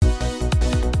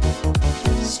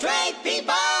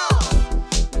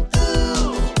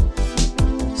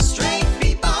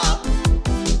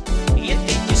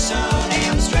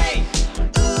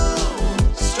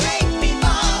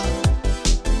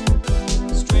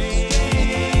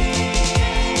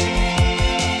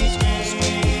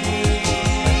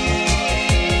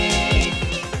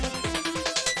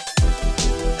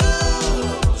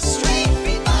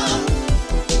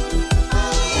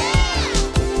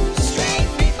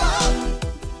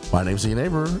My name's Ian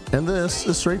Aber, and this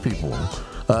is Straight People.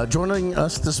 Joining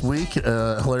us this week,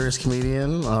 hilarious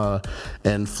comedian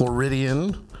and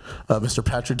Floridian, Mr.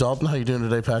 Patrick Dalton. How you doing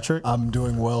today, Patrick? I'm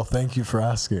doing well. Thank you for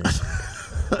asking.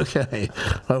 Okay,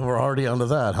 we're already onto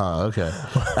that, huh? Okay.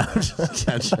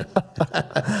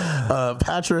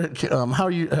 Patrick, how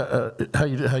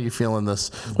you feeling this?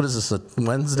 What is this? A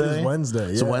Wednesday? It is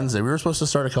Wednesday. It's a Wednesday. We were supposed to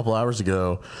start a couple hours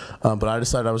ago, but I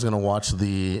decided I was going to watch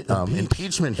the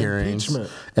impeachment hearings,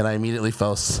 and I immediately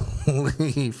fell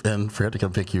asleep and forgot to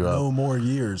come pick you up. No more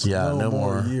years. Yeah, no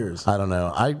more years. I don't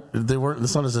know. They weren't.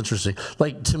 It's not as interesting.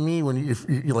 Like to me, when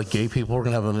you like gay people are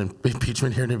going to have an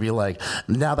impeachment hearing, to be like,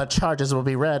 now the charges will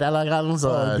be read. It'd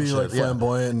be like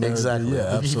flamboyant. Exactly.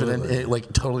 Yeah, absolutely. Even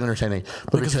like totally entertaining.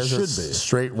 But because it's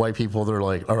straight white people, they're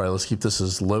like, all right, let's keep this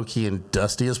as low key and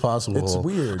dusty as possible. It's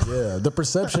weird. Yeah. The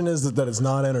perception is that it's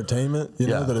not entertainment. You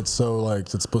know, that it's so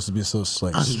like it's supposed to be so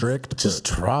like strict. Just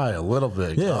try a little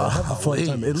bit. Yeah, have a fun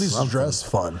time. At least dress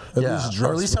fun. Or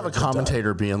at least have a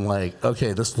commentator being like,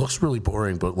 okay, this looks really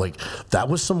boring, but like that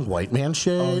was some white man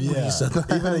shade. Oh, yeah. When he said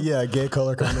that. Even a gay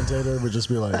color commentator would just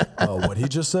be like, oh, what he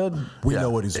just said, we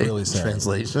know what he's really saying.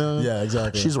 Translation. Yeah,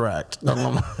 exactly. She's wrecked.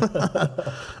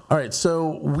 All right,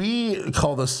 so we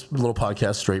call this little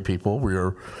podcast Straight People. We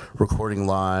are recording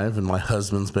live in my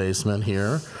husband's basement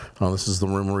here. This is the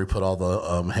room where we put all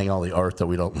the hang all the art that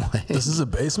we don't like. This is a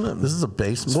basement? This is a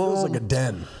basement. It feels like a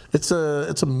den. It's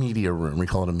a media room. We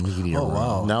call it a media room.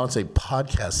 Wow. Now it's a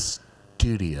podcast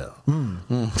studio.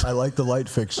 I like the light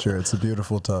fixture. It's a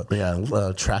beautiful touch.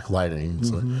 Yeah, track lighting.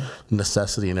 It's a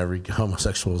necessity in every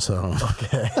homosexual's home.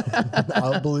 Okay.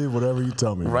 I'll believe whatever you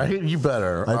tell me. Right? You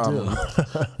better. I do.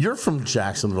 You're from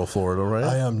Jacksonville, Florida, right?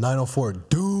 I am 904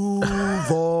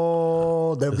 Duval.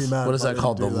 They'd be mad. What is that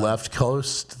called? The left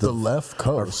coast? The left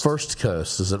coast. Or first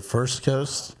coast? Is it first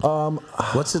coast?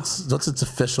 What's its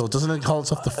official? Doesn't it call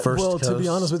itself the first coast? Well, to be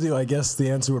honest with you, I guess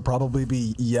the answer would probably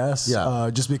be yes.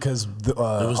 Yeah. Just because it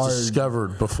was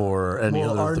discovered before any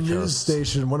other our of the news coasts.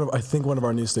 Station, I think one of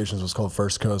our news stations was called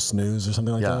First Coast News or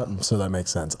something like that. So that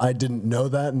makes sense. I didn't know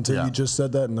that until you just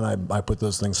said that, and then I put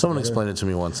those things Someone together. explained it to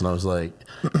me once, and I was like,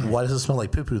 why does it smell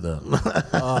like poo-poo then?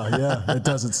 Yeah, it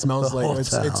does. It smells like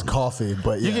it's coffee,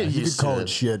 but you could call it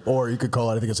shit, or you could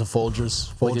call it, I think it's a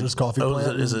Folgers coffee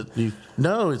plant.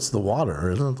 No, it's the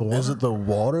water. Isn't it the water? Is it the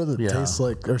water that tastes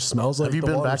like or smells like? Have you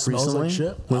been back recently? Like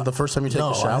shit? The first time you take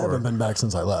a shower? No, I haven't been back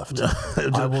since I left.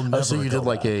 I will never. So you did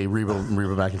like a Reba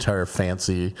McEntire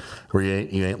fancy where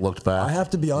you ain't looked back? I have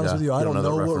to be honest with you. I don't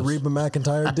know what Reba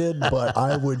McEntire did, but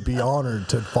I would be honored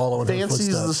to follow in her footsteps.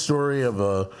 Fancy is the story of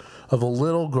a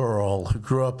little girl who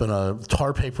grew up in a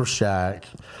tar paper shack,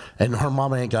 and her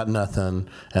mama ain't got nothing,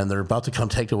 and they're about to come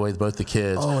take away both the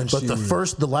kids. But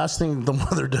the last thing the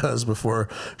mother does before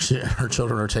her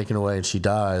children are taken away and she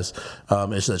dies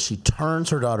is that she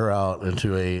turns her daughter out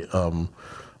into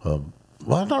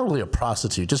well, not really a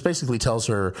prostitute. Just basically tells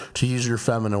her to use your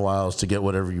feminine wiles to get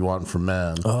whatever you want from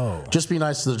men. Oh. Just be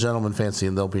nice to the gentleman fancy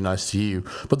and they'll be nice to you.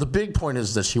 But the big point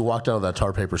is that she walked out of that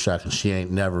tar paper shack and she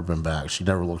ain't never been back. She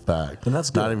never looked back. And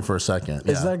that's good. Not even for a second.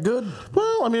 Is that good?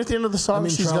 Well, I mean, at the end of the song,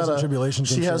 she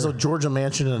has a Georgia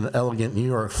mansion and an elegant New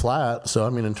York flat. So, I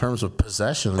mean, in terms of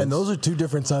possessions. And those are two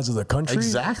different sides of the country.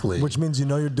 Exactly. Which means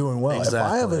you're doing well.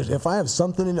 Exactly. If I have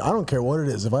something, I don't care what it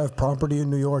is. If I have property in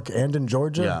New York and in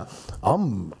Georgia,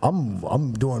 I'm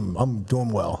doing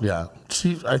well. Yeah,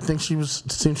 I think she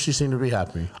seemed to be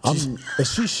happy.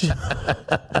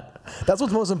 That's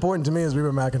what's most important to me is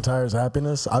Reba McEntire's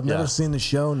happiness. I've never seen the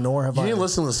show, nor have I. You didn't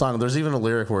listen to the song. There's even a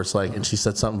lyric where it's like, and she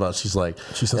said something about,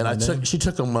 she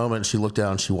took a moment, she looked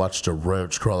down, she watched a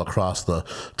roach crawl across the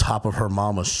top of her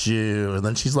mama's shoe, and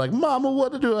then she's like, Mama,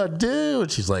 what do I do?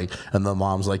 And she's like, and the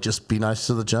mom's like, just be nice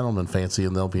to the gentleman, fancy,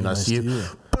 and they'll be nice to you.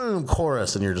 Boom,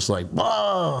 chorus, and you're just like,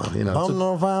 whoa, you know. I'm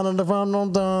no fine and I'm no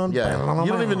done. Yeah,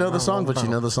 you don't even know the song, but you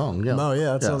know the song. Yeah. No,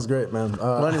 that sounds great, man.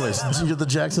 Well, anyways, you're the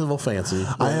Jacksonville fancy.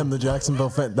 I am the Jacksonville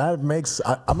fan. That makes.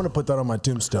 I'm gonna put that on my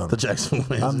tombstone. The Jacksonville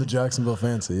fancy. I'm the Jacksonville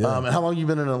fancy. Yeah. And how long have you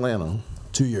been in Atlanta?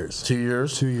 2 years. 2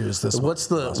 years. 2 years. What's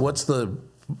the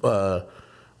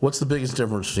biggest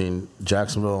difference between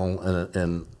Jacksonville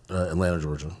and Atlanta,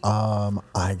 Georgia?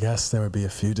 I guess there would be a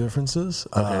few differences.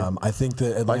 Okay. I think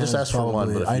that Atlanta. I just asked for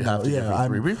one, but if you have to give me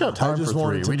three, we've got time for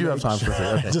three. We do have time for three.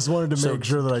 Okay. I just wanted to make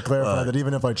sure that I clarify that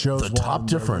even if I chose the top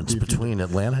difference between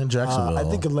Atlanta and Jacksonville. I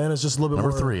think Atlanta's just a little bit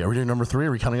number three. Are we doing number three?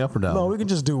 Are we counting up or down? No, we can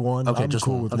just do one. Okay, I'm just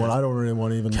cool with one. I don't really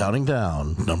want to even counting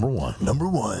down. Number one. Number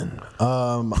one.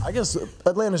 I guess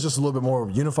Atlanta's just a little bit more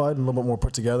unified and a little bit more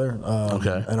put together.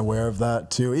 And aware of that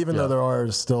too. Even though there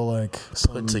are still like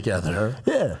some put together.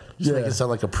 Yeah. Just make it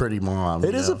sound like a pretty mom. mom.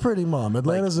 It is a pretty mom.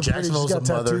 Atlanta's a pretty. Jacksonville's She's got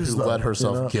a mother tattoos, who let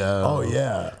herself go. Oh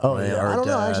yeah. Oh right? yeah. Or I don't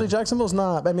know. dad. Actually, Jacksonville's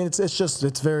not. I mean, it's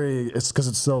because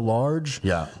it's so large.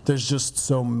 Yeah. There's just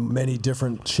so many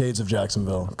different shades of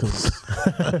Jacksonville. Because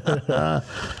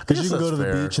you can go to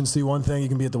the beach and see one thing. You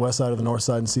can be at the west side or the north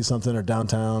side and see something, or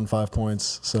downtown, 5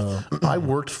 Points. So I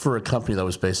worked for a company that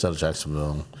was based out of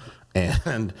Jacksonville,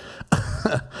 and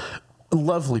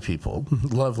lovely people.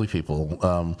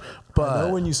 But I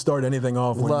know when you start anything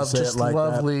off, when you say it like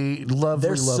lovely, that,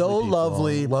 they're so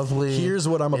people. lovely. Here's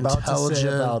what I'm about to say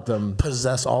about them.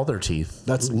 Possess all their teeth.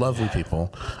 That's lovely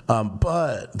people.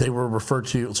 But they were referred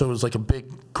to, so it was like a big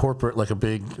corporate, like a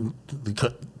big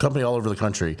company all over the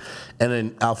country. And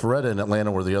in Alpharetta in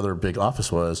Atlanta, where the other big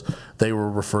office was, they were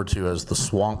referred to as the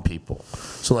swamp people.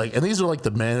 So like, and these are like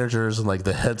the managers and like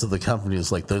the heads of the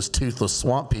companies, like those toothless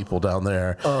swamp people down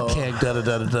there. Can't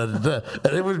da-da-da-da-da-da.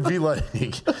 And it would be like,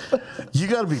 you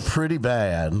got to be pretty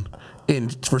bad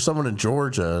for someone in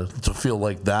Georgia to feel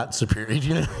like that superior.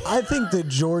 You know? I think that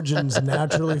Georgians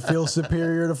naturally feel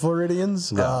superior to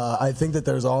Floridians. Yeah. I think that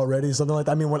there's already something like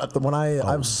that. I mean, when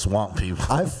I'm swamp people.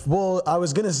 I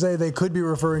was gonna say they could be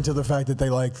referring to the fact that they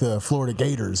like the Florida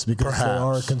Gators because they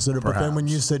are considered. But then when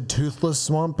you said toothless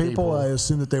swamp people, I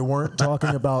assumed that they weren't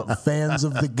talking about fans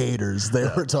of the Gators. They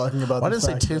were talking about. I didn't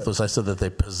say toothless. I said that they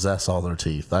possess all their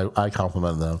teeth. I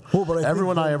complimented them. Well, but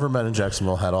everyone I ever met in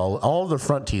Jacksonville had all of their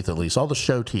front teeth at least. All the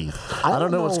show teeth. I don't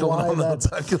know what's going on in the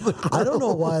back of the grill. I don't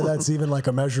know why that's even like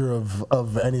a measure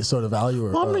of any sort of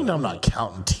value. Well, I mean, I'm not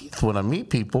counting teeth when I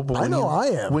meet people, but I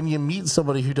am. When you meet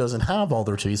somebody who doesn't have all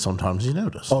their teeth, sometimes you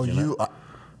notice. Oh,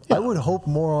 I would hope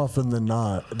more often than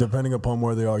not, depending upon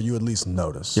where they are, you at least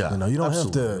notice. Yeah, you don't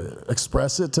have to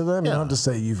express it to them. You don't have to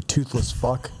say you toothless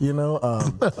fuck.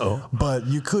 No. But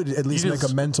you could at least make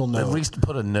a mental note. At least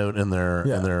put a note in their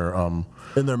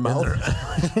mouth.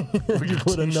 You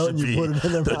put a note and you put it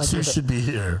in their mouth. The tooth should be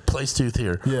here. Place tooth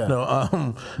here. Yeah.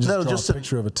 No. Just a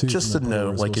picture of a tooth. Just a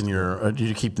note, like in your.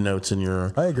 You keep notes in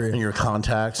your. I agree. In your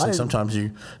contacts, and sometimes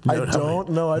you. I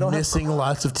don't. Missing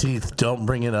lots of teeth. Don't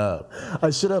bring it up. I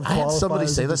should have. I had somebody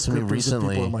say that to me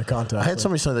recently. I had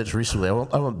somebody say that recently. I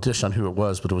won't dish on who it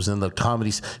was, but it was in the comedy.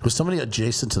 It was somebody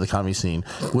adjacent to the comedy scene.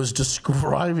 Was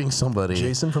describing somebody.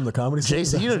 Jason from the comedy scene.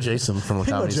 Jason, you know Jason from the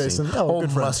comedy scene.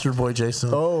 Old mustard boy Jason.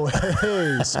 Oh,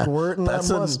 hey, squirting that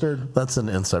mustard. That's an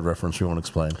inside reference we won't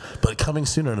explain. But coming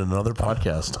soon in another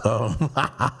podcast.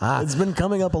 It's been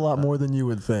coming up a lot more than you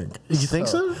would think. You think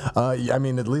so? I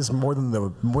mean, at least more than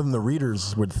the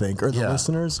readers would think, or the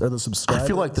listeners, or the subscribers. I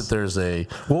feel like that there's a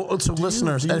so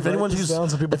listeners, and if anyone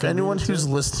who's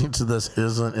listening to this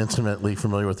isn't intimately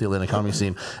familiar with the Atlanta comedy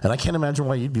scene, and I can't imagine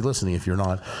why you'd be listening if you're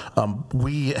not.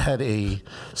 We had a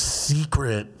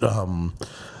secret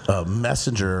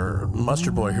messenger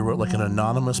mustard boy who wrote like an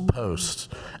anonymous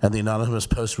post, and the anonymous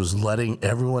post was letting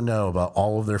everyone know about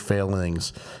all of their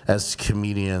failings as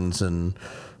comedians and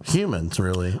humans,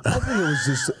 really. I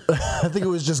think it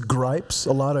was just gripes.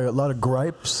 A lot of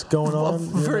gripes going on.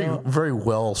 Very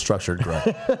well structured gripe,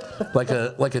 like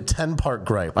a 10-part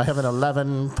gripe. I have an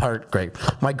 11-part gripe.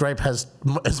 My gripe has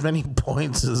as many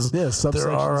points as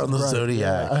there are on the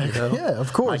zodiac. Yeah,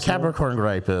 of course. My Capricorn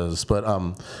gripe is, but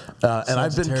and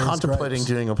I've been contemplating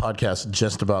doing a podcast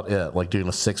just about it, like doing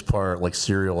a 6-part like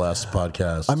serial-esque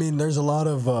podcast. I mean, there's a lot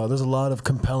of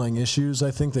compelling issues I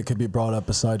think that could be brought up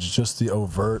besides just the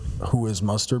overt. Who is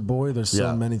Mustard Boy? There's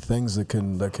so many things that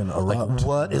can erupt. Like,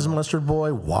 what is Mustard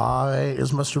Boy? Why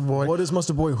is Mustard Boy? What is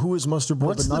Mustard Boy? Who is Mustard Boy?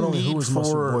 What's but not only who is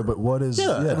Mustard Boy, but what is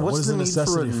what's the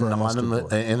necessity for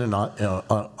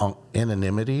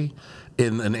anonymity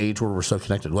in an age where we're so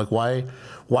connected? Like, why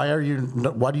do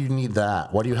you need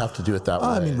that? Why do you have to do it that way?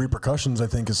 I mean, repercussions, I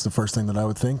think, is the first thing that I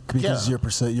would think, because your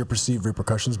perceived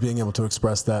repercussions, being able to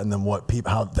express that, and then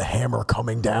how the hammer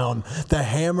coming down, the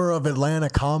hammer of Atlanta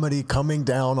comedy coming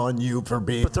down on you for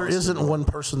being. But there isn't one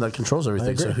person that controls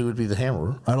everything, so who would be the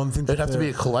hammer? I don't think it'd have to be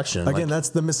a collection. Again, that's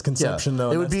the misconception,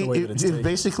 though. It would be. It'd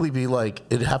basically be like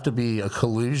it'd have to be a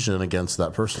collusion against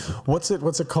that person. What's it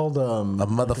called? A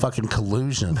motherfucking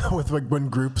collusion. With like when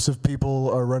groups of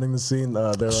people are running the scene.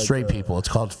 They're straight people. It's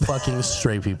called fucking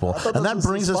straight people. And that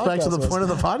brings us back to the point of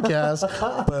the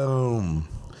podcast. Boom.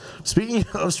 Speaking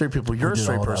of straight people, you're a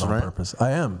straight person, right? Purpose.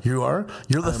 I am. You are?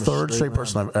 You're the third straight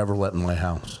person I've ever let in my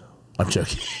house. I'm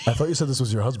joking. I thought you said this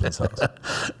was your husband's house.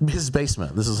 His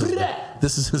basement. This is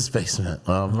his basement.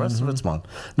 The rest of it's mine.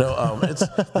 No,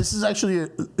 this is actually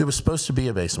it was supposed to be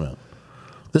a basement.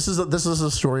 This is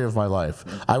the story of my life.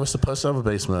 I was supposed to have a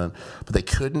basement, but they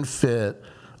couldn't fit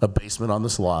a basement on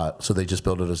this lot, so they just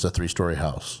built it as a 3-story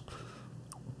house.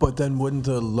 But then wouldn't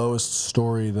the lowest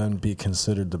story then be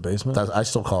considered the basement? I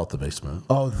still call it the basement.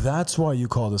 Oh, that's why you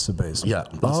call this a basement. Yeah,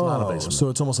 but it's not a basement. So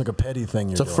it's almost like a petty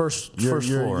thing. It's a first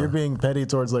floor. You're being petty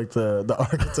towards like the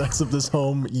architects of this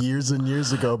home years and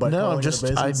years ago by calling it a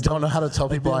basement. I don't know how to tell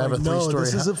people I have a 3-story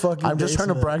house. This is a fucking I'm just trying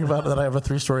to brag about that I have a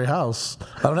 3-story house.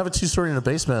 I don't have a 2-story in a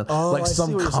basement like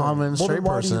some common straight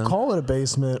person. Why do you call it a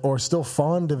basement or still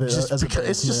fond of it as a basement?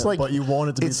 It's just like, but you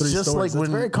want it to be 3 stories. It's just like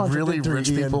when really rich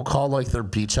people call like their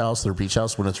beach house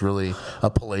when it's really a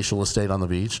palatial estate on the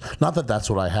beach. Not that that's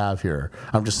what I have here.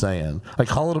 I'm just saying. I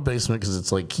call it a basement because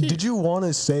it's like... Did you want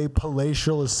to say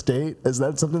palatial estate? Is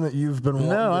that something that you've been wanting?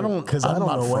 No, I don't. Because I don't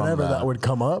know whenever that would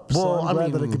come up. Well, so I'm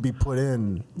glad that it could be put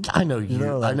in. I know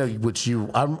you. I know what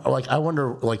you... I'm like, I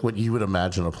wonder like what you would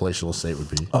imagine a palatial estate would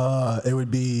be. It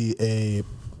would be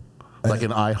like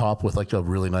an IHOP with like a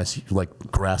really nice like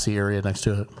grassy area next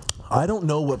to it. I don't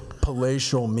know what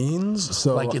palatial means,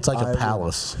 so like it's like a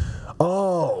palace.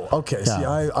 Oh, okay. Yeah. See,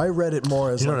 I read it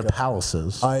more as you know like what a palace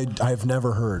is. I've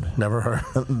never heard. Never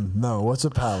heard. No, what's a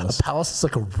palace? A palace is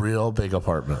like a real big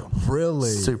apartment.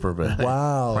 Really? Super big.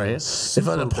 Wow. Right? If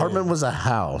an apartment was a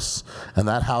house and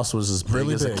that house was as big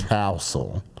as a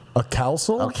castle. A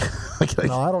castle? Okay.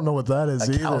 No, I don't know what that is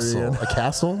either. Castle. A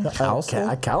castle?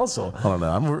 A castle? I don't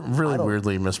know. I'm really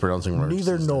weirdly mispronouncing words.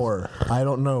 Neither nor. I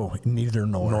don't know. Neither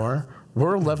nor. Nor?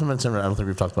 We're 11 minutes in. I don't think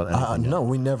we've talked about anything. No,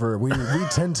 we never. We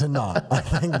tend to not. I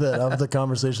think that of the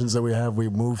conversations that we have, we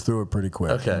move through it pretty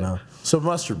quick. Okay. You know? So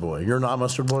Mustard Boy, you're not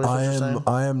Mustard Boy.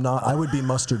 I am not. I would be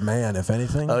Mustard Man, if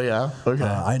anything. Oh yeah. Okay.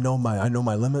 I know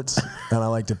my limits, and I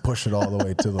like to push it all the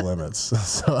way to the limits.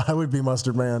 So I would be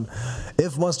Mustard Man.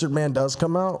 If Mustard Man does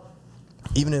come out,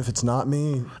 even if it's not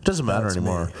me, it doesn't matter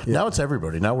anymore. Yeah. Now it's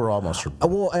everybody. Now we're all Mustard Boy.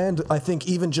 Well, and I think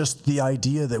even just the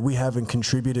idea that we haven't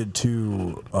contributed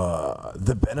to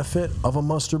the benefit of a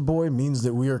Mustard Boy means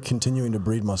that we are continuing to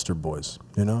breed Mustard Boys.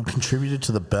 You know, contributed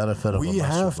to the benefit of a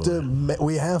Mustard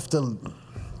Boy.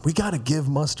 We got to give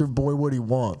Mustard Boy what he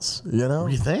wants. You know,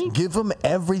 you think? Give him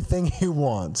everything he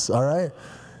wants. All right.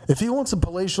 If he wants a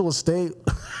palatial estate,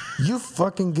 you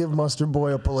fucking give Mustard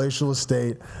Boy a palatial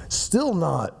estate. Still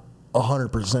not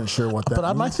 100% sure what that means.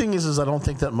 But my thing is I don't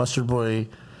think that Mustard Boy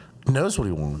knows what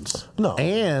he wants. No.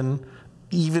 And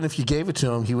even if you gave it to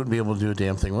him, he wouldn't be able to do a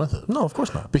damn thing with it. No, of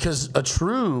course not. Because a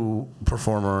true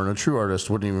performer and a true artist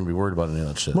wouldn't even be worried about any of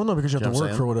that shit. Well, no, because you have to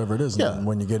work for whatever it is. Yeah. And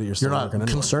when you get it, you're not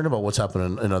concerned about what's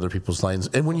happening in other people's lanes.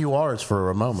 And when you are, it's for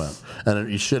a moment.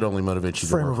 And it should only motivate you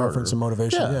to work harder. Frame of reference and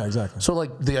motivation. Yeah, exactly. So,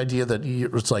 like, the idea that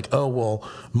it's like, oh, well,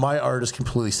 my art is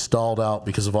completely stalled out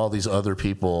because of all these other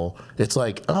people. It's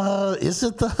like, is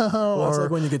it though? Well, it's like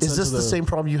when you get is this the same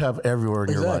problem you have everywhere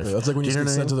in your life? That's like when you get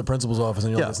sent to the principal's office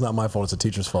and you're like, it's not my fault, it's the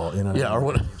teacher's fault. You know? Yeah, or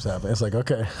what? It's like,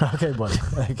 okay, buddy.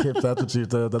 If that's what you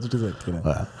think. You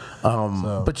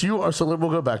know? But you are. So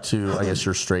we'll go back to, I guess,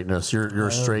 your straightness. You're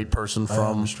a straight person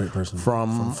from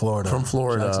Florida. From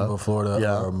Florida, Jacksonville, Florida.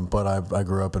 Yeah. But I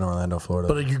grew up in Orlando, Florida.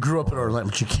 But you grew up in Orlando.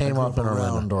 But you came up in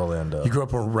Orlando. You grew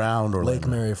up around Orlando. Lake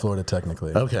Mary, Florida,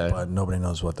 technically. Okay. But nobody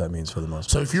knows what that means for the most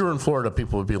part. So if you were in Florida,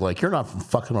 people would be like, "You're not from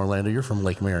fucking Orlando. You're from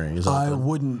Lake Mary." I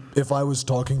wouldn't. If I was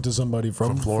talking to somebody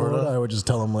from Florida, I would just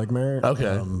tell them Lake Mary.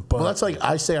 Okay. Well, that's like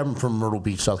I say I'm from Myrtle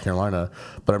Beach, South Carolina,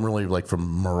 but I'm really like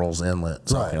from Murrells Inlet,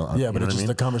 South Carolina. Yeah, but it's just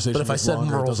the conversation. But if I said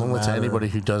Murrells Inlet to anybody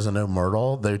who doesn't know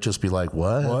Myrtle, they would just be like,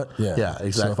 "What? What? Yeah,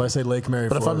 exactly." So if I say Lake Mary,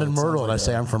 but if I'm in Myrtle and I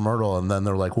say I'm from Myrtle, and then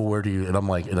they're like, "Well, where do you?" and I'm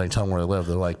like, and I tell them where I live,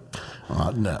 they're like,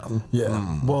 "No."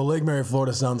 Yeah. Well, Lake Mary,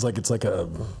 Florida sounds like it's like a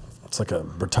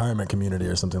retirement community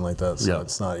or something like that. So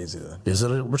it's not easy to. Is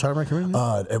it a retirement community?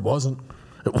 It wasn't.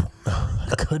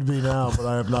 It could be now, but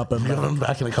I have not been back. You've been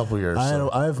back in a couple years.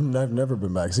 I've never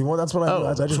been back. See, well, that's what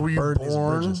I just so were you burned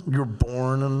born? these bridges. You were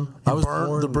born in. I was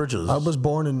born the bridges. I was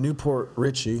born in Newport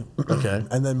Richey. Okay.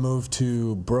 And then moved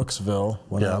to Brooksville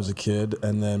when I was a kid,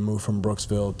 and then moved from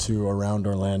Brooksville to around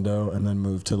Orlando, and then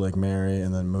moved to Lake Mary,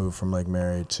 and then moved from Lake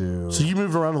Mary to. So you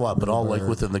moved around a lot, but all like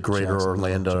within the greater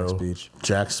Orlando,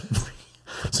 Jack's.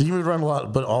 So you moved around a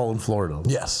lot, but all in Florida.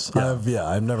 Yes, I've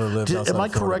never lived. Outside am I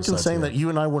correct in saying that you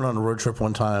and I went on a road trip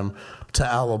one time to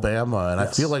Alabama, and I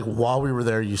feel like while we were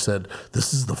there, you said,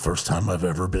 "This is the first time I've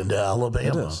ever been to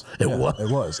Alabama." It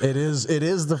was. It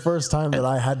is the first time that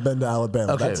I had been to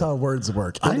Alabama. Okay. That's how words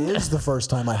work. It is the first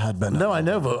time I had been. No, I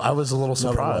know, but I was a little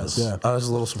surprised. I was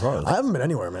a little surprised. I haven't been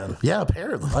anywhere, man. Yeah,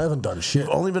 apparently. I haven't done shit.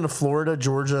 You've only been to Florida,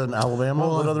 Georgia, and Alabama.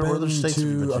 What other states have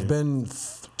you been to? I've been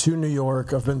to New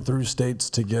York. I've been through states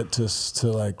to get to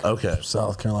like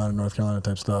South Carolina, North Carolina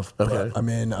type stuff. Okay. But, I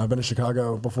mean, I've been to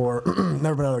Chicago before.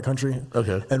 Never been out of the country.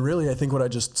 Okay. And really, I think what I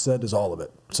just said is all of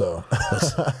it. So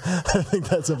I think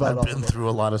that's about all. I've been through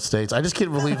a lot of states. I just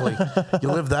can't believe like you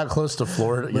live that close to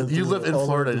Florida. You live in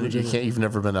Florida and you've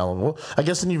never been out. Well, I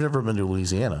guess then you've never been to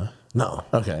Louisiana. No.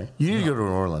 Okay. You need to go to New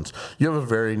Orleans. You have a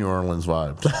very New Orleans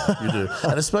vibe. You do.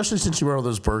 And especially since you wear all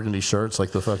those burgundy shirts,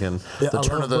 like the fucking the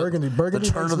turn of the burgundy. Burgundy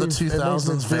the turn of the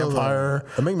 2000s vampire.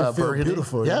 It makes me feel burgundy.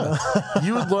 Beautiful. Yeah.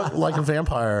 You would look like a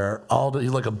vampire all day,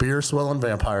 like a beer swelling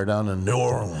vampire down in New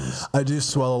Orleans. I do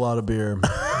swell a lot of beer.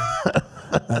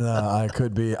 And I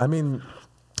could be. I mean,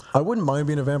 I wouldn't mind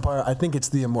being a vampire. I think it's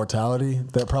the immortality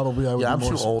that probably I would. Yeah, be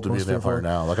I'm more, too old to be a vampire fearful.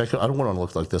 now. Like I don't want to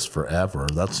look like this forever.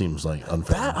 That seems like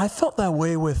unfair. I felt that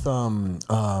way with but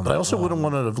I also wouldn't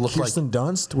want to look Kirsten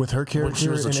Dunst with her character when she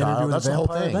was a in child. Interview with That's a the whole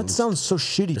Vampire. thing. That sounds so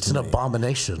shitty. It's to an me.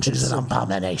 abomination. She's an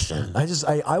abomination.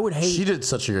 I would hate. She did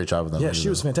such a great job with that. Yeah, movie, she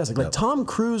was though. fantastic. Like Tom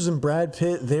Cruise and Brad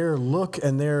Pitt, their look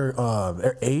and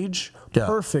their age. Yeah.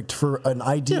 Perfect for an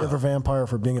idea of a vampire,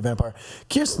 for being a vampire.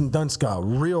 Kirsten Dunst got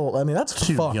real. I mean, that's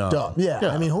Too fucked young. up. Yeah.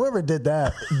 I mean, whoever did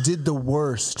that did the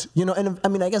worst. You know, and I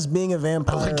mean, I guess being a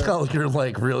vampire. I like how you're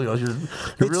like really, you're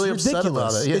really upset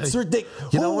about it. Yeah. It's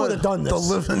ridiculous. You know Who would have done this? The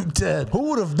living dead. Who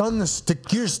would have done this to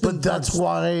Kirsten But that's Dunst?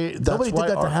 why. Nobody did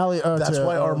that to Halle. That's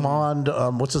why Armand.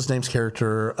 What's his name's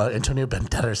character? Antonio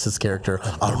Banderas' character.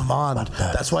 Armand.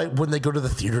 That's why when they go to the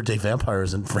Theatre des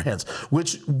Vampires in France,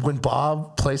 which when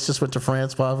Bob Place just went to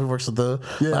France, Bob who works at the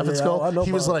Laughing Skull,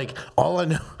 he was like, all I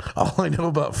know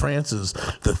about France is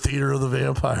the Theatre of the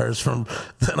Vampires. From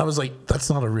then I was like, that's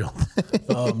not a real thing.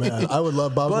 Oh man, I would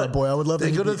love Bob's that boy. I would love. They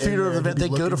go to the Theatre of the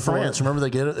Vampires. They go to France. It. Remember they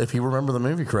get it. If you remember the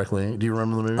movie correctly, do you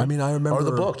remember the movie? I mean, I remember or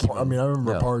the book. I mean, I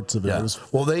remember parts of it. Yeah. It was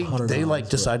well, they like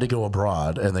decide to go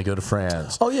abroad and they go to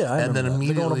France. Oh yeah, and then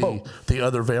immediately the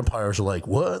other vampires are like,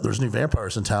 "What? There's new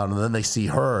vampires in town." And then they see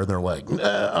her and they're like,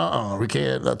 we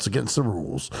can't. That's against the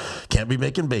rules. Can't be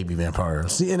making baby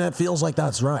vampires." See, and it feels like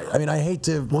that's right. I mean, I hate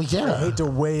to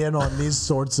weigh in on these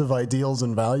sorts of ideals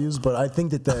and values, but I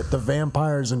think that the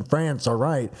vampires in France are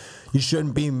right. You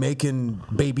shouldn't be making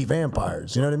baby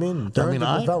vampires. You know what I mean? They're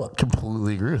I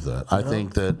completely agree with that. I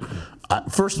think that,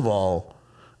 first of all,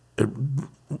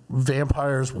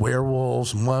 vampires,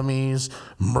 werewolves, mummies,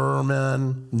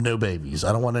 mermen, no babies.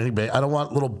 I don't want any. I don't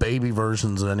want little baby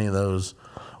versions of any of those.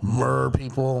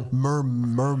 People,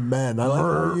 mermen. I like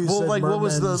how you said like what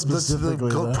was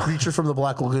the creature from the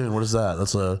Black Lagoon? What is that?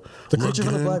 That's the creature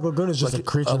from the Black Lagoon is just a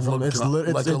creature from it's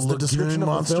the description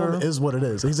monster? of the film is what it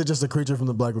is. He's just a creature from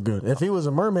the Black Lagoon. If he was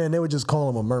a merman, they would just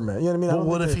call him a merman. You know what I mean? Well,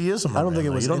 what if he is a merman? I don't think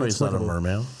it was. You don't know he's not a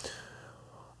merman.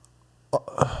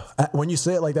 When you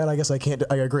say it like that, I guess I can't.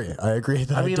 I agree. I agree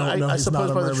that I don't know. I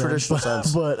suppose by the traditional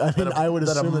sense, but I mean, I would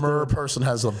assume that a mer person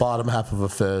has the bottom half of a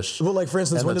fish. Well, like for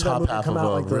instance, when did that movie come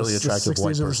out? Like really attractive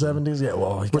white person. The 60s or the 70s? Yeah.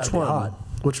 Well, which one? Hot.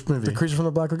 Which movie? The Creature from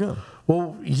the Black Lagoon.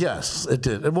 Well, yes, it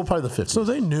did. Well, probably the 50s. So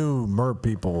they knew mer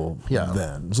people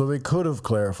then. So they could have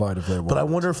clarified if they wanted. But I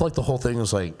wonder if like the whole thing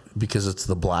is like because it's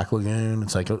the Black Lagoon,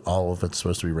 it's like all of it's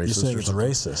supposed to be racist. You're saying it's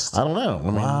racist? I don't know.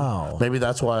 I mean, maybe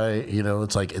that's why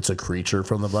it's like it's a creature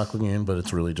from the Black Lagoon, but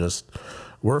it's really just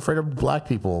we're afraid of black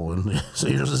people, and so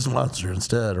here's this monster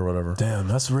instead, or whatever. Damn,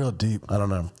 that's real deep. I don't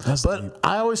know. That's but deep.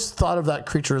 I always thought of that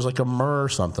creature as like a mer or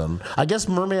something. I guess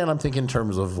merman. I'm thinking in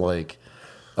terms of like.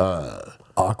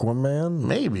 Aquaman?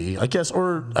 Maybe. I guess.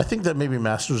 Or I think that maybe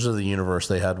Masters of the Universe,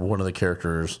 they had one of the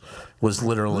characters was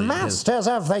literally Masters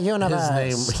of the Universe.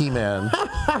 His name, He-Man.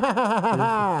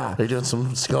 Are you doing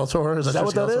some Skeletor? Is that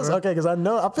what that is? Okay, because I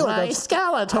feel like that's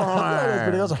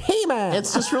Skeletor. He-Man.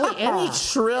 It's just really any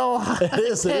shrill. It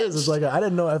is. It's like I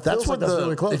didn't know. That's what that's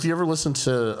really close. If you ever listen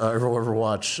to, ever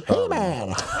watch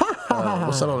He-Man.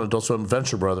 what's that on Adult Swim?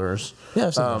 Venture Brothers. Yeah,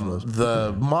 I've seen Venture Brothers.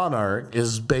 The Monarch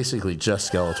is basically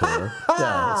just Skeletor.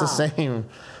 Yeah, it's the same.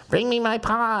 Bring me my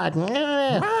pod.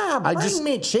 Bring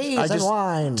me cheese and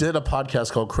wine. Did a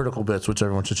podcast called Critical Bits, which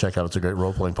everyone should check out. It's a great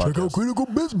role-playing podcast. Check out Critical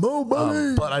Bits,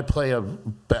 buddy. But I play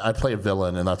a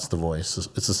villain, and that's the voice.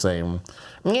 It's the same.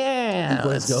 Yeah. You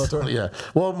play Skeletor? Yeah.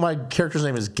 Well, my character's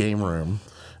name is Game Room,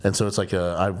 and so it's like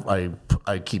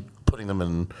I keep putting them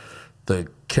in the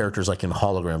characters like in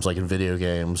holograms, like in video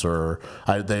games, or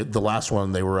the last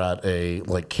one they were at a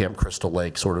like Camp Crystal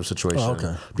Lake sort of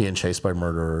situation, being chased by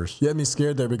murderers. You had me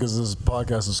scared there because this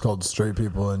podcast is called Straight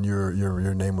People, and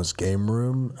your name was Game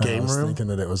Room. Game I was Room, thinking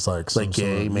that it was like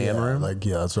gay man room.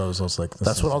 That's what I was like.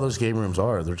 That's what all those game rooms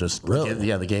are. They're just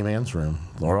the gay man's room.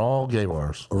 They're all gay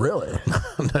bars. Really?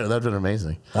 No, that'd been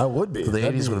amazing. That would be. The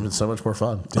 80s would have been so much more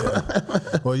fun.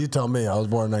 Yeah. Well, you tell me. I was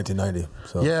born in 1990.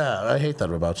 So. Yeah, I hate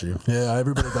that about you. Yeah,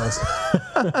 everybody everybody does.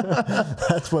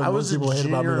 That's what most people hate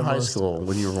about me the most. I was in junior high school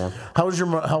when you were born. How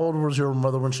old was your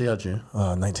mother when she had you?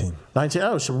 19. 19.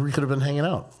 Oh, so we could have been hanging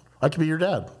out. I could be your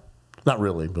dad. Not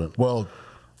really, but well,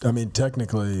 I mean,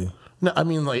 technically. No, I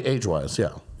mean like age-wise,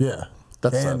 yeah. Yeah.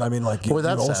 That's and sad. I mean, like, you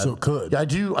also could. Yeah, I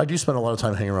do spend a lot of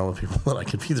time hanging around with people that I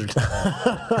could be their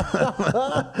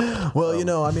dad. Well, you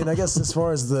know, I mean, I guess as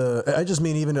far as I just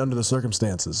mean even under the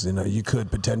circumstances, you know, you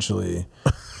could potentially.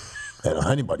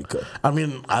 Anybody could. I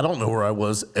mean, I don't know where I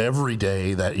was every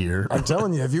day that year. I'm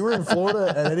telling you, if you were in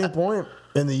Florida at any point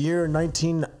in the year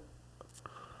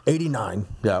 1989,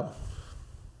 yeah,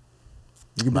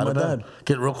 you could be my dad.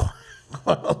 Get real quiet.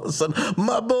 All of a sudden,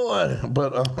 my boy.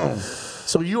 But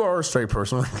so you are a straight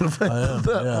person. We're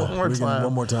going to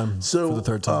one more time. So for the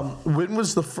third time. When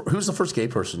was who's the first gay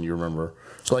person you remember?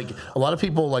 So like a lot of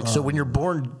people like so when you're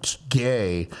born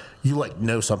gay, you like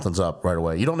know something's up right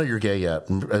away. You don't know you're gay yet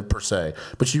per se,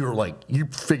 but you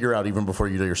figure out even before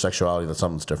you know your sexuality that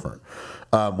something's different.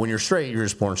 When you're straight, you're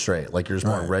just born straight. Like you're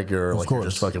just born regular. Like you're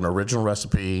just fucking original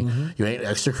recipe. Mm-hmm. You ain't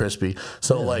extra crispy.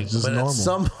 So like, but normal. at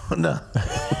some no.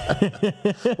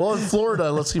 Well, in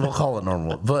Florida, we'll call it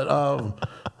normal. But oh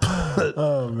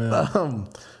man.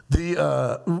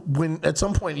 When at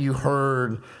some point you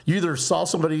either saw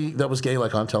somebody that was gay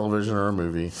like on television or a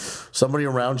movie, somebody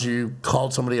around you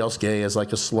called somebody else gay as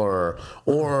like a slur,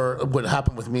 or what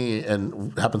happened with me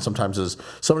and happened sometimes is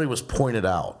somebody was pointed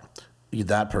out,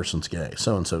 that person's gay,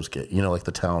 so and so's gay, you know, like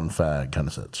the town fag kind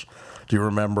of sits. Do you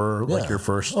remember like your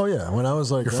first? Oh yeah, when I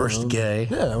was like your first gay.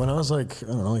 Yeah, when I was like I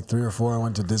don't know, like 3 or 4, I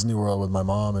went to Disney World with my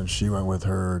mom, and she went with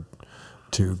her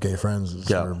 2 gay friends.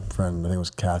 Her friend, I think it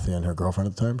was Kathy, and her girlfriend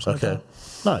at the time. Okay,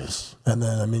 nice. And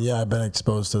then, I mean, yeah, I've been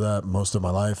exposed to that most of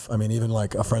my life. I mean, even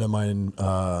like a friend of mine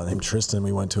named Tristan,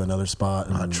 we went to another spot.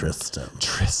 And Tristan.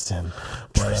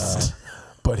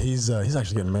 But he's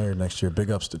actually getting married next year.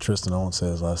 Big ups to Tristan. I won't say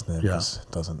his last name because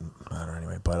it doesn't matter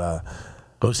anyway. But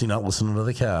is he not listening to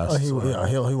the cast? He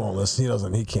won't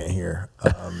listen. He can't hear.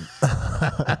 But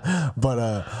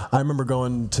I remember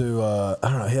going to I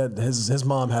don't know. He had his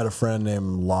mom had a friend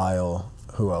named Lyle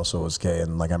who also was gay,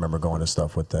 and like I remember going to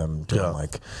stuff with them, doing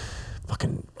like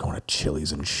fucking going to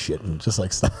Chili's and shit and just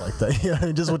like stuff like that. You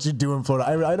know, just what you do in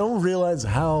Florida. I don't realize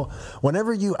how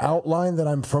whenever you outline that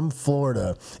I'm from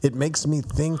Florida, it makes me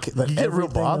think that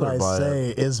everything that I say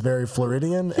is very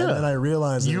Floridian, and then I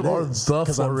realize you are the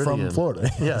Floridian. I'm from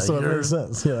Florida. Yeah, so it makes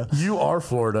sense. Yeah, you are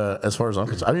Florida as far as I'm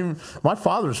concerned. I mean, my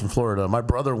father's from Florida. My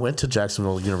brother went to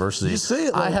Jacksonville University. You say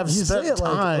it like, I have spent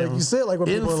time. You say it like when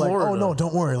people are like, "Oh no,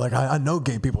 don't worry. Like I know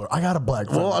gay people. I got a black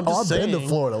friend. Well, I've been to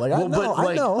Florida. Like I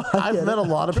know. I've met a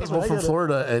lot of people from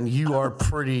Florida, and you are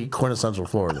pretty quintessential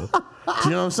Florida. Do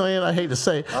you know what I'm saying? I hate to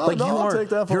say,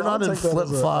 you're not in flip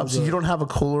flops. You don't have a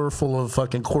cooler full of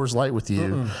fucking Coors Light with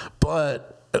you,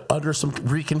 but under some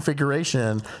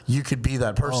reconfiguration, you could be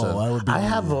that person. I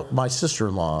have my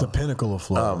sister-in-law, the pinnacle of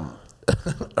Florida.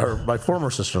 Or my former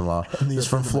sister-in-law is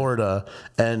from Florida,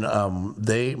 and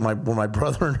when my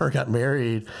brother and her got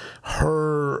married,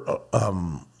 her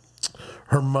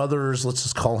mother's, let's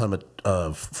just call him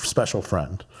a special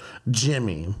friend,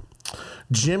 Jimmy.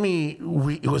 Jimmy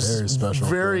was very special.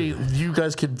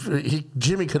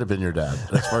 Jimmy could have been your dad,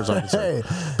 as far as I'm concerned.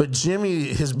 But Jimmy,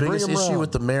 his biggest issue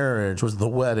with the marriage was the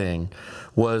wedding,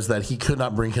 was that he could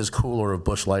not bring his cooler of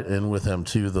Busch Light in with him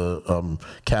to the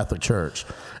Catholic church,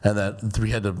 and that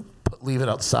we had to leave it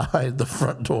outside the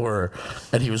front door,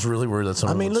 and he was really worried that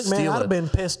someone would steal it. I'd have been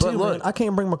pissed too. Man. I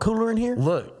can't bring my cooler in here.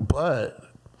 Look, but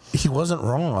he wasn't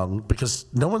wrong, because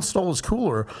no one stole his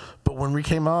cooler, but when we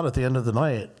came out at the end of the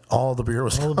night, all the beer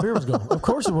was gone. All the beer was gone. Of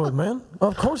course it was, man.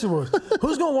 Of course it was.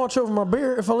 Who's going to watch over my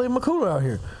beer if I leave my cooler out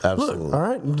here? Absolutely. Look, all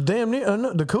right, damn near,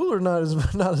 the cooler not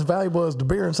as valuable as the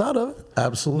beer inside of it.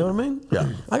 Absolutely. You know what I mean? Yeah.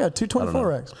 I got 224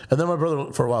 racks. And then my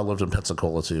brother, for a while, lived in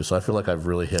Pensacola, too, so I feel like I've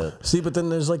really hit. See, but then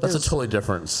that's a totally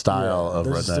different style of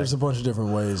redneck. There's a bunch of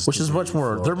different ways. Which is much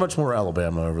more, they're much more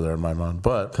Alabama over there in my mind.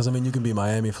 Because, I mean, you can be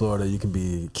Miami, Florida, you can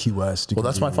be Key West. Well,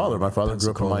 that's my father. My father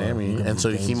grew up in Miami, and so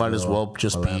he might as well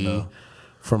just Orlando. Be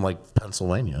from like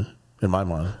Pennsylvania, in my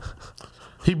mind.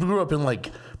 He grew up in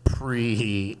like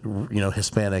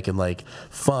Hispanic and like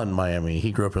fun Miami.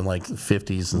 He grew up in like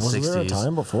 50s and 60s. Was there a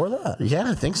time before that? Yeah,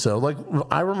 I think so. Like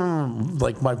I remember,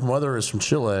 like my mother is from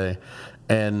Chile,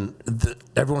 and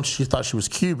everyone, she thought she was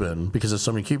Cuban because there's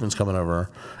so many Cubans coming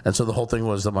over. And so the whole thing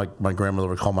was that my grandmother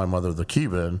would call my mother the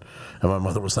Cuban, and my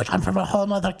mother was like, I'm from a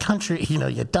whole other country, you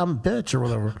dumb bitch, or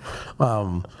whatever.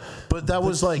 But that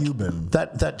was like, Cuban.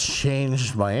 That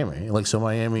changed Miami. Like, so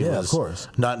Miami was, of course,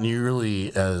 not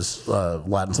nearly as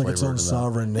Latin it's like its own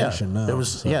sovereign nation now. It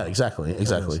was, exactly.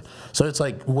 So it's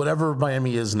like, whatever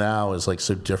Miami is now is like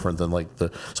so different than like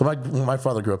so when my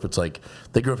father grew up, it's like,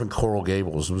 they grew up in Coral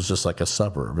Gables. It was just like a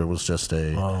suburb. It was just do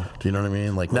you know what I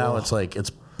mean? Like, now it's like,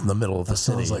 it's in the middle of the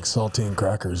city. Sounds like saltine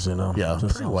crackers, Yeah,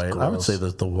 pretty white. Gross. I would say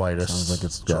that the whitest. Sounds like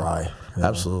it's dry. Yeah.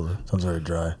 Absolutely. Sounds very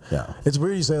dry. Yeah. It's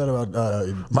weird you say that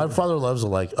about... my father loves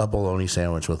a bologna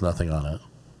sandwich with nothing on it.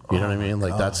 You know what I mean?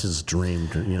 Like, that's his dream.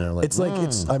 Like, it's like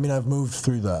I mean, I've moved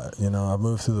through that. I've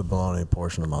moved through the bologna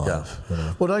portion of my life.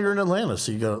 Well, now you're in Atlanta,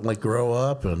 so you got to like grow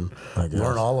up and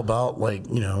learn all about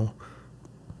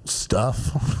stuff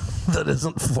that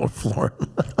isn't Florida.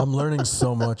 I'm learning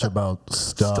so much about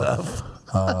stuff.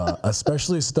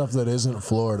 Especially stuff that isn't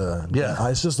Florida. Yeah,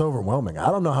 it's just overwhelming. I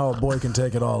don't know how a boy can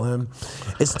take it all in.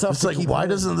 It's tough. It's like, why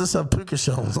doesn't this have puka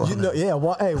shells on it? Yeah.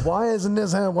 Why isn't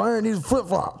this? Why aren't these flip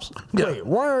flops? Yeah. Wait,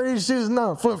 why are these shoes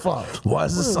not flip flops? Why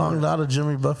is this song not a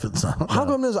Jimmy Buffett song? How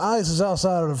come this ice is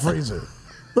outside of the freezer?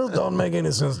 This don't make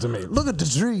any sense to me. Look at the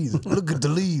trees. Look at the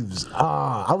leaves.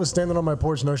 I was standing on my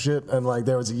porch, no shit, and like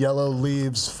there was yellow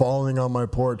leaves falling on my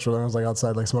porch when I was like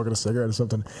outside, like smoking a cigarette or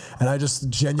something. And I just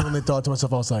genuinely thought to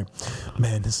myself, I was like,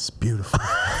 man, this is beautiful.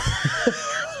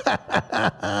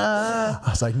 I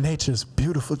was like, nature's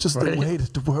beautiful, just the way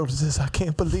that the world is. I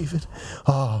can't believe it.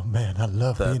 Oh man, I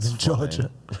love being in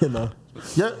Georgia.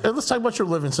 Yeah, and let's talk about your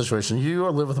living situation. You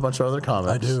live with a bunch of other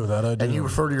comics. I do. And you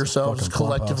refer to yourselves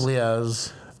collectively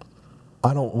as...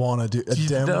 I don't want to do you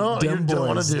dem don't want to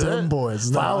do dem it?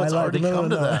 boys. Wow, it's already come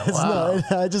to that. It's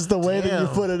not. Just the way that you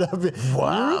put it up.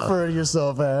 Wow. You refer to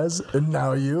yourself as, and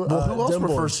now you. Well, who else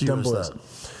refers to you as that?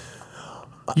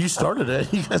 You started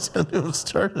it. You guys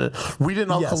started it. We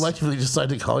didn't all collectively decide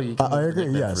to call you. I agree.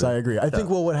 Yes, I agree. I think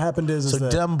what happened is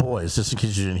that Dem Boys, just in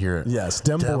case you didn't hear it. Yes,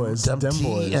 Dem Boys. Dem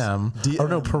Boys. Oh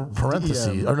no,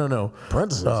 parentheses. Oh no.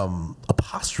 Parentheses.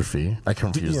 Apostrophe. I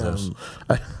confuse those.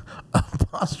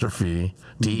 Apostrophe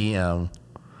DEM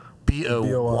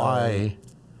BOYS.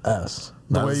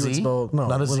 The way you would spell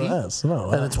not a Z. S.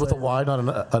 No, and it's with a Y, not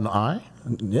an I.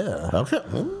 Yeah. Okay.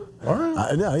 All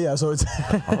right. Yeah. So it's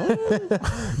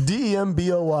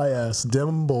DEMBOYS.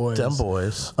 Dem Boys. Dem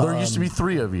Boys. There used to be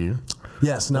 3 of you.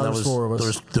 Yes, now there's 4 of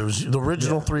us. There's the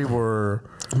original 3 were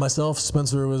myself,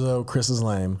 Spencer Wizzo, Chris is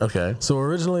lame. Okay. So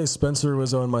originally Spencer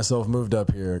Wizzo and myself moved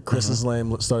up here. Chris is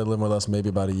lame started living with us maybe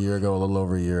about a year ago, a little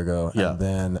over a year ago. Yeah. And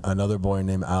then another boy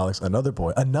named Alex, another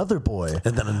boy. And then another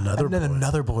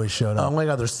boy showed up. Oh my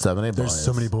God, there's 7 boys. There's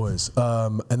so many boys.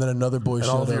 And then another boy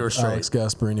showed up. Alex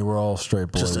Gasparini. We're all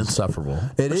straight boys. Just insufferable.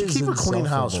 It is you keep a clean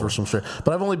house for some straight.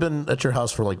 But I've only been at your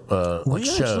house for like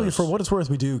shows. Actually, for what it's worth,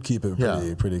 we do keep it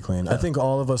pretty clean. Yeah. I think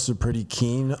all of us are pretty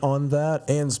keen on that.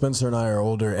 And Spencer and I are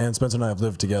older. And Spencer and I have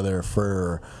lived together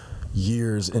for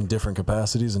years in different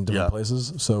capacities in different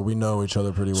places, so we know each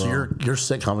other pretty well. So your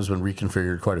sitcom has been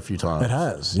reconfigured quite a few times. It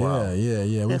has, wow.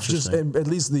 yeah. We've just at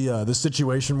least the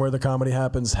situation where the comedy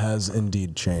happens has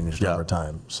indeed changed over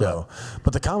time. So,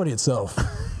 but the comedy itself.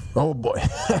 Oh boy,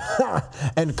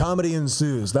 and comedy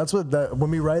ensues. That's what when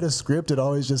we write a script, it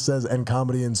always just says "and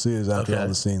comedy ensues" after all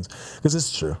the scenes, because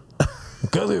it's true.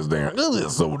 Because it's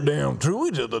so damn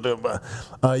true.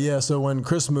 So when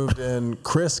Chris moved in,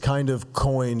 Chris kind of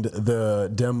coined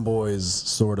the Dem Boys,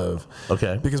 sort of.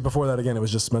 Okay. Because before that, again, it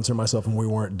was just Spencer and myself, and we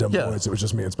weren't Dem Boys. It was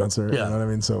just me and Spencer. You know what I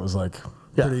mean? So it was like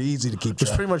pretty easy to keep track.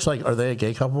 It's pretty much like, are they a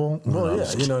gay couple? Well,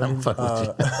 you know what I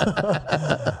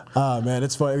mean? Man,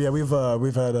 it's funny. Yeah, we've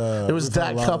had it was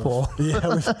that couple. We've had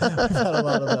a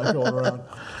lot of that going around.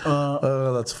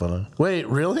 Oh, that's funny. Wait,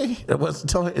 really? It was.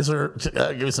 Tell me, is there?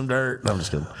 Give me some dirt. No, I'm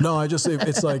just kidding. No,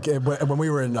 it's like when we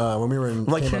were in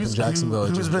like came up in Jacksonville.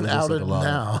 Who's been outed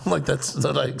now? Like that's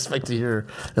what I expect to hear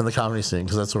in the comedy scene,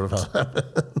 because that's sort of how it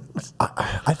happens.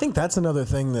 I think that's another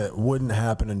thing that wouldn't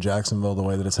happen in Jacksonville the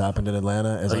way that it's happened in Atlanta.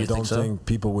 Is I don't think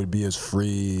people would be as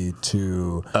free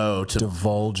to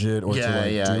divulge it or to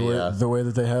do it the way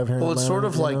that they have here in Atlanta. Well, it's sort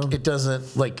of like it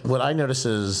doesn't, like what I notice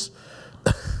is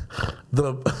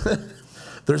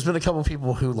there's been a couple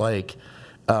people who like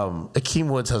Akeem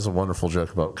Woods has a wonderful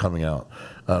joke about coming out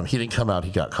He didn't come out,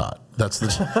 he got caught. That's the,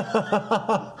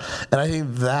 and I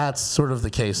think that's sort of the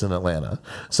case in Atlanta.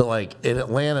 So like in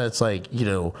Atlanta, it's like,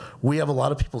 we have a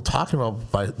lot of people talking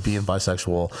about being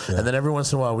bisexual, and then every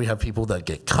once in a while we have people that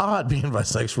get caught being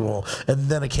bisexual, and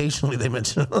then occasionally they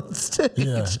mention it on stage.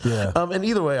 And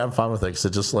either way, I'm fine with it. So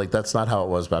just like that's not how it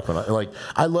was back when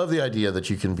I love the idea that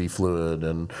you can be fluid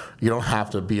and you don't have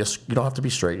to be straight, you don't have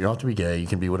to be gay, you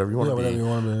can be whatever you want to be. You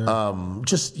want to be.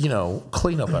 Just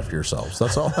clean up after yourselves.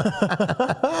 That's all.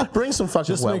 Bring some fucking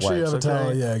just wet make sure you have wipes, a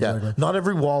towel. Yeah, exactly. Yeah. Not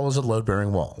every wall is a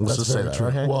load-bearing wall. Let's just say that. True.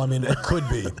 Okay? Well, I mean, it could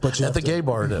be, but you at the gay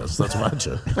bar it is. That's my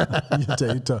joke.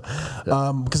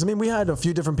 Because we had a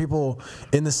few different people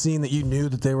in the scene that you knew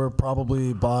that they were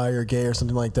probably bi or gay or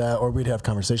something like that, or we'd have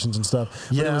conversations and stuff.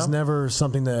 But it was never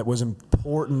something that was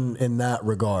important in that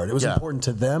regard. It was important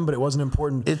to them, but it wasn't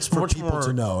important for people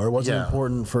to know, or it wasn't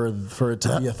important for it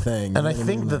to be a thing. And I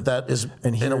think that is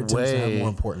in a way have more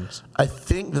importance. I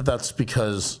think that's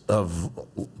because of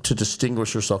to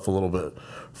distinguish yourself a little bit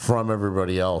from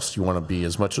everybody else. You want to be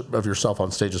as much of yourself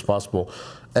on stage as possible,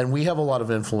 and we have a lot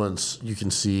of influence. You can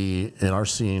see in our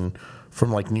scene from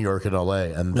like New York and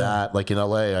LA, and that like in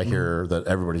LA, I hear that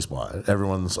everybody's bi.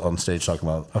 Everyone's on stage talking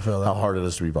about how hard it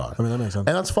is to be bi. I mean, that makes sense,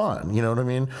 and that's fine. You know what I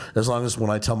mean? As long as when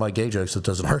I tell my gay jokes, it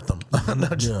doesn't hurt them.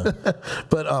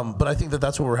 But I think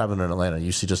that's what we're having in Atlanta.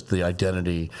 You see, just the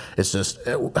identity. It's just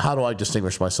how do I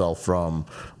distinguish myself from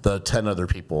the 10 other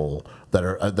people that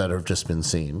have just been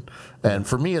seen? And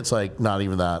for me, it's like not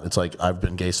even that. It's like I've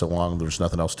been gay so long, there's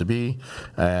nothing else to be,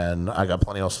 and I got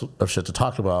plenty else of shit to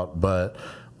talk about, but.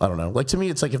 I don't know. Like to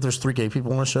me, it's like if there's 3 gay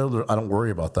people on the show, I don't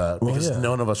worry about that because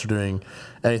none of us are doing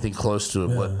anything close to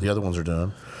what the other ones are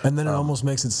doing. And then it almost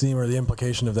makes it seem, or the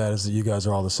implication of that is that you guys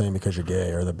are all the same because you're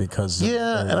gay, or that because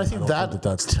and I think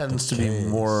that tends to be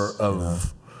more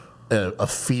of a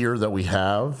fear that we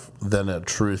have than a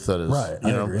truth that is. Right.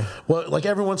 I agree. Well, like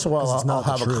every once in a while, I'll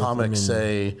have a comic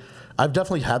say. I've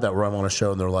definitely had that where I'm on a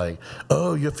show and they're like,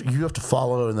 "Oh, you have to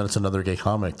follow," and then it's another gay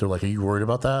comic. They're like, "Are you worried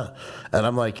about that?" And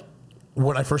I'm like.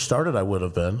 When I first started, I would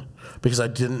have been because I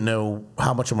didn't know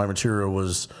how much of my material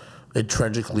was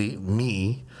intrinsically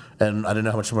me, and I didn't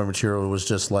know how much of my material was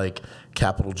just like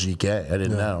capital G gay. I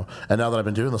didn't know. And now that I've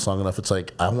been doing this long enough, it's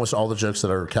like almost all the jokes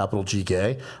that are capital G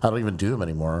gay, I don't even do them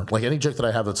anymore. Like any joke that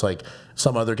I have that's like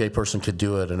some other gay person could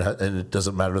do it, and it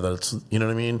doesn't matter that it's, you know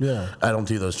what I mean? Yeah. I don't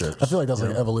do those jokes. I feel like that's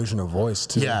like evolution of voice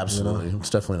too. Yeah, absolutely. It's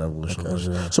definitely an evolution of voice.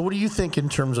 Yeah. So what do you think in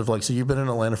terms of like, so you've been in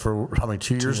Atlanta for how many,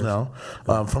 2 years now?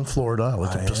 From Florida. I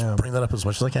like to just bring that up as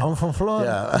much as I can. I'm from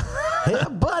Florida. Yeah. Hey,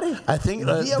 buddy. I think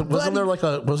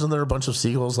wasn't there a bunch of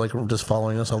seagulls like just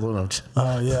following us all the way?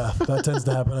 Oh yeah, that tends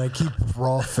to happen. I keep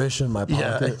raw fish in my pocket.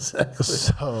 Yeah, exactly.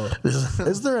 So,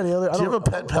 is there any other? Do you have a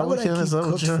pet pelican? Why would I keep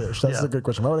cooked fish? That's a good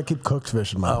question. Why would I keep cooked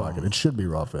fish in my pocket? It should be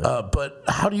raw fish. But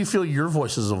how do you feel your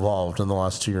voice has evolved in the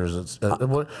last 2 years?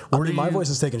 My voice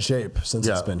has taken shape since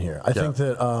it's been here. I think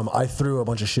that I threw a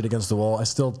bunch of shit against the wall. I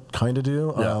still kind of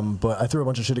do, but I threw a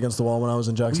bunch of shit against the wall when I was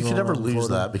in Jacksonville. You can never lose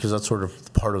that because that's sort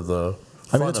of part of the.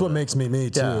 I mean, that's what makes me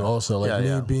too. Also, like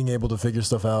me being able to figure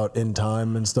stuff out in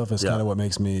time and stuff is kind of what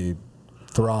makes me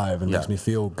thrive and makes me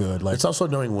feel good. Like it's also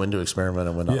knowing when to experiment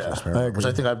and when not to experiment. Which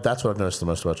I think that's what I've noticed the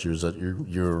most about you is that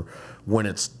you're when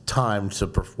it's time to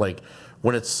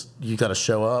when it's you got to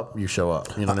show up, you show up.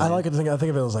 You know what I mean? like it to think. I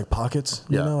think of it as like pockets,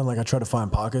 you know, and like I try to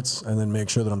find pockets and then make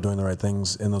sure that I'm doing the right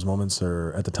things in those moments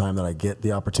or at the time that I get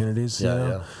the opportunities. You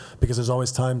know? Because there's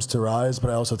always times to rise, but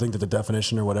I also think that the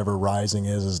definition or whatever rising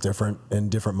is different in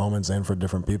different moments and for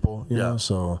different people. You know,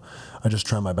 so I just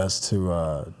try my best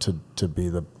to be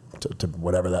the. To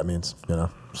whatever that means, you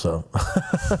know. So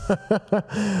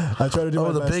I try to do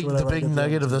my best. The big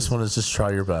nugget of this one is just try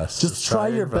your best. Just try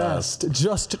your best.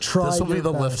 Just try. This will be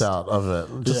the lift out of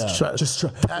it. Just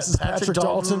try. Patrick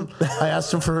Dalton. I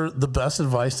asked him for the best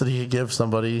advice that he could give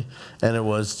somebody, and it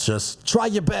was just try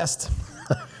your best.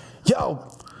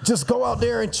 Yo, just go out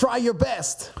there and try your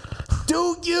best.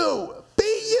 Do you?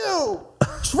 Be you.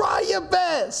 Try your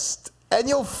best, and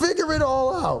you'll figure it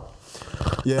all out.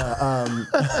 Yeah.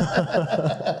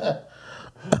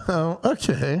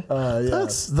 Okay.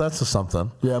 That's a something.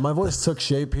 Yeah, my voice took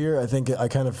shape here. I think I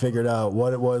kind of figured out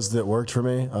what it was that worked for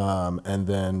me, and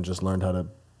then just learned how to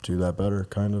do that better.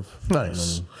 Kind of.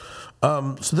 Nice.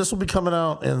 So this will be coming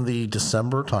out in the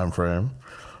December timeframe.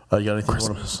 You got anything?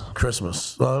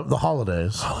 Christmas. The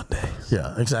holidays. Holidays.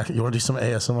 Yeah, exactly. You want to do some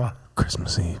ASMR?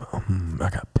 Christmas Eve. I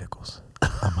got pickles.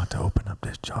 I'm about to open up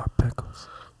this jar of pickles.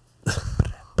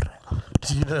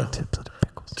 Do you know? Tips of the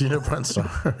pickles. Do you know Brent Starr?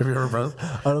 Have you ever Brent?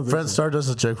 I don't think Brent so. Starr does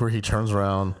a joke where he turns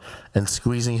around and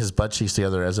squeezing his butt cheeks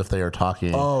together as if they are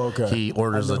talking. Oh, okay. He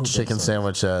orders a chicken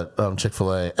sandwich at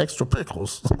Chick-fil-A, extra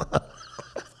pickles.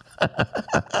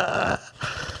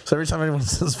 So every time anyone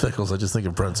says pickles, I just think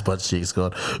of Brent's butt cheeks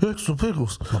going, extra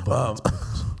pickles.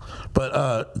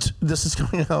 But this is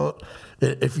coming out.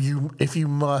 If you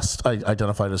must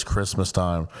identify it as Christmas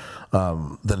time,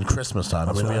 then Christmas time.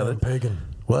 I mean, I am pagan.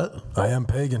 What? I am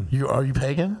pagan. Are you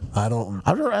pagan?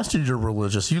 I've never asked you you're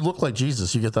religious. You look like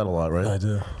Jesus. You get that a lot, right? I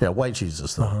do. Yeah, white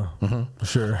Jesus though. Mm-hmm.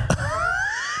 Sure.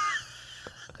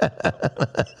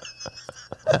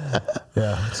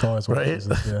 Yeah, it's always white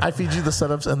Jesus. Yeah. I feed you the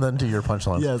setups and then do your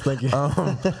punchlines. Yeah, thank you.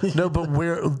 No, but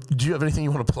do you have anything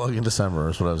you want to plug in December?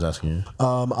 Is what I was asking you.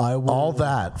 I will. All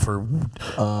that for.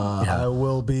 I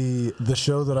will be the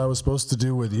show that I was supposed to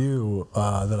do with you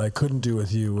that I couldn't do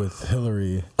with you with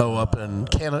Hillary. Up in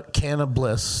Canna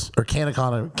Bliss or Canna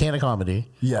Comedy.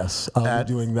 Yes, I'll be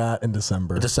doing that in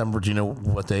December. December. Do you know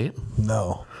what date?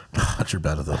 No. God, you're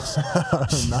bad at this.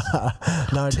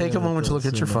 Take a moment to look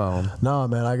at your phone. No,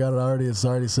 man, I got it already. It's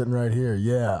already sitting right here.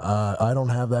 Yeah, I don't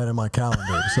have that in my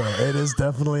calendar, so it is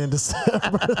definitely in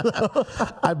December.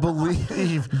 I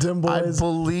believe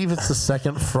it's the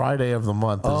second Friday of the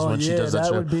month. Is when she does that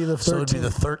show. Would be the 13th. So it would be the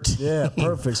 13th. Yeah,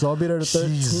 perfect. So I'll be there the 13th.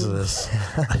 Jesus,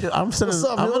 I'm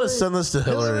going to send this to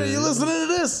Hillary. You listening to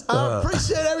this? I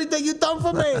appreciate everything you've done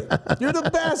for me. You're the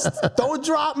best. Don't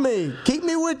drop me. Keep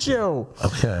me with you.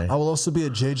 Okay. I will also be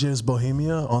at JJ's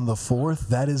Bohemia on the 4th.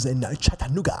 That is in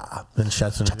Chattanooga. In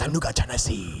Chattanooga? Chattanooga,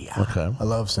 Tennessee. Okay. I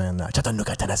love saying that.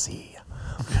 Chattanooga, Tennessee.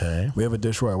 Okay. We have a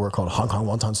dish where I work called Hong Kong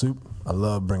wonton soup. I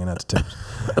love bringing that to tips.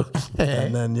 Okay.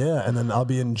 And then I'll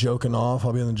be in Joking Off.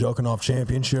 I'll be in the Joking Off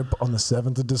Championship on the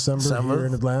 7th of December here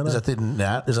in Atlanta. Is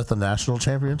that the national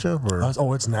championship? Or?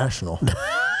 It's national.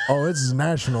 Oh, it's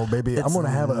national, baby. I'm gonna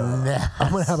have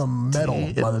a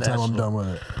medal by the time I'm done with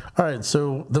it. All right,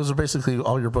 so those are basically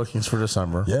all your bookings for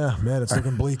December. Yeah, man, it's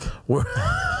looking bleak.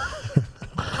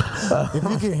 If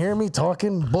you can hear me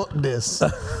talking, book this.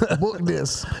 Book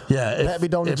this. Yeah,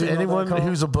 if anyone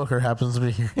who's a booker happens to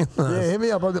be hearing this, hit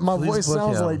me up. My voice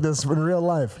sounds like this in real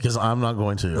life. Because I'm not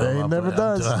going to. He never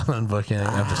does. I'm booking.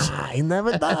 He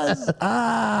never does.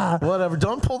 Whatever.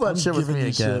 Don't pull that shit with me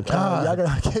again.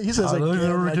 He says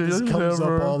again, like this comes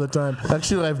up all the time.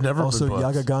 Actually, I've never also, been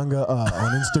booked. Yaga Ganga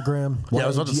on Instagram. Yeah, I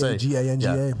was about to say.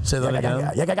 Yagaganga. Say that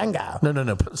again. Yaga Ganga.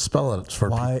 No. Spell it for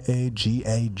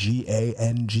Yagaganga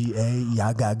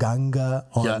Yaga Ganga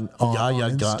on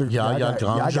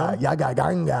Instagram. Yaga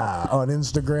Ganga on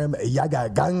Instagram. Yaga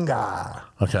Ganga.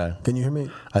 Okay. Can you hear me?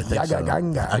 I think Yaga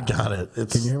Ganga. I got it.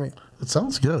 Can you hear me? It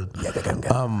sounds good. Yaga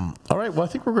Ganga. All right. Well, I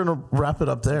think we're going to wrap it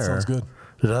up there. Sounds good.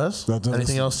 It does?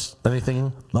 Anything else?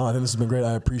 Anything? No, I think this has been great.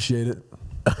 I appreciate it.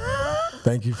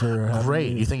 Thank you for having me.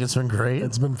 You think it's been great?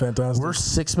 It's been fantastic. We're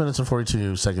 6 minutes and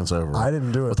 42 seconds over. I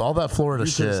didn't do it. With all that Florida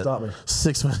shit. You could have stopped me.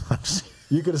 6 minutes.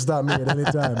 You could have stopped me at any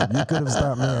time. You could have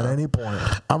stopped me at any point.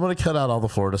 I'm going to cut out all the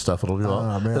Florida stuff.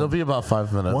 It'll be about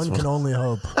 5 minutes. One can only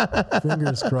hope.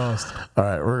 Fingers crossed. All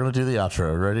right, we're going to do the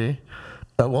outro. Ready?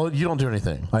 Well, you don't do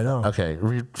anything. I know. Okay.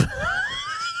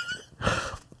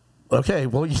 Okay,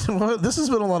 well, you know what? This has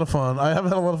been a lot of fun. I have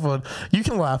had a lot of fun. You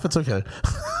can laugh. It's okay.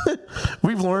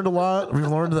 We've learned a lot. We've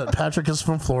learned that Patrick is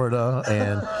from Florida.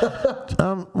 And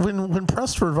when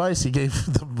pressed for advice, he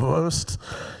gave the most,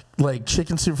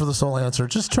 chicken soup for the soul answer.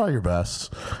 Just try your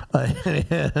best.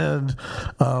 And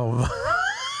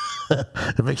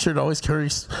make sure to always carry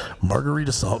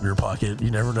margarita salt in your pocket.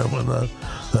 You never know when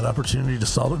that opportunity to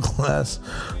salt a glass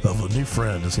of a new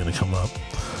friend is going to come up.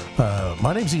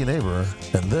 My name's Ian Aber,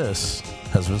 and this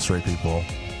has been Straight People.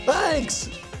 Thanks!